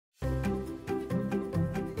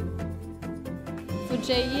So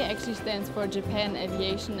JAE actually stands for Japan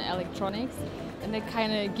Aviation Electronics, and that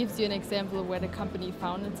kind of gives you an example of where the company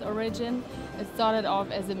found its origin. It started off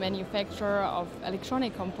as a manufacturer of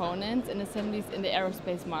electronic components and assemblies in the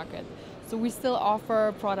aerospace market. So we still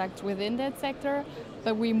offer products within that sector,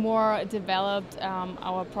 but we more developed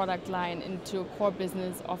our product line into a core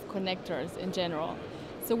business of connectors in general.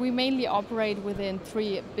 So we mainly operate within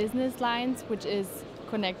 3 business lines, which is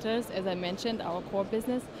connectors, as I mentioned, our core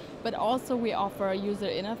business, but also we offer user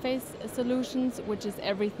interface solutions, which is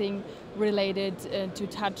everything related to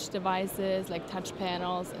touch devices like touch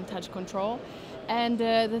panels and touch control. And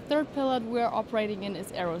the third pillar we're operating in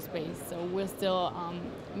is aerospace, so we're still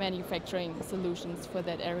manufacturing solutions for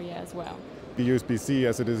that area as well. USB-C,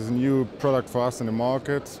 as it is a new product for us in the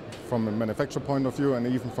market, from a manufacturer point of view and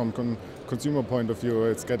even from consumer point of view,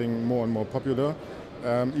 it's getting more and more popular.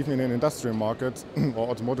 Even in an industrial market or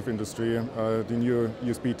automotive industry, the new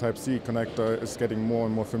USB Type-C connector is getting more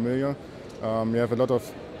and more familiar. We have a lot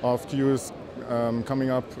of RFQs coming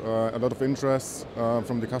up, a lot of interest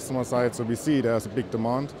from the customer side, so we see there's a big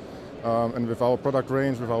demand. And with our product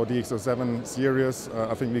range, with our DX07 series,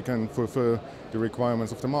 I think we can fulfill the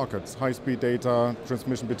requirements of the market. High-speed data,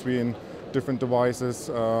 transmission between different devices,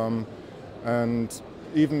 and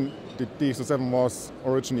even the DX07 was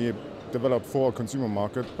originally developed for a consumer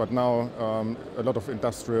market, but now a lot of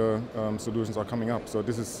industrial solutions are coming up. So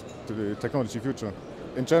this is the technology future.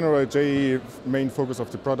 In general, JAE main focus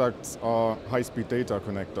of the products are high-speed data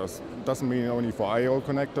connectors. It doesn't mean only for I/O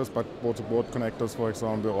connectors, but board-to-board connectors, for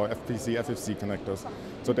example, or FPC, FFC connectors.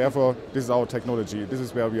 So therefore, this is our technology. This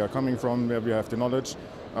is where we are coming from, where we have the knowledge.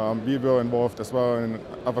 We were involved as well in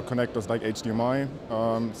other connectors like HDMI.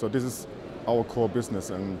 So this is our core business,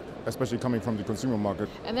 and especially coming from the consumer market.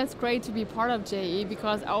 And that's great to be part of JAE,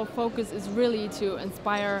 because our focus is really to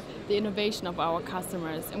inspire the innovation of our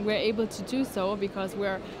customers, and we're able to do so because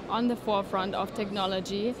we're on the forefront of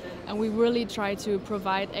technology, and we really try to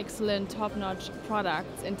provide excellent top-notch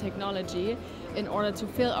products and technology in order to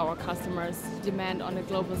fill our customers' demand on a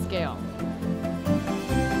global scale.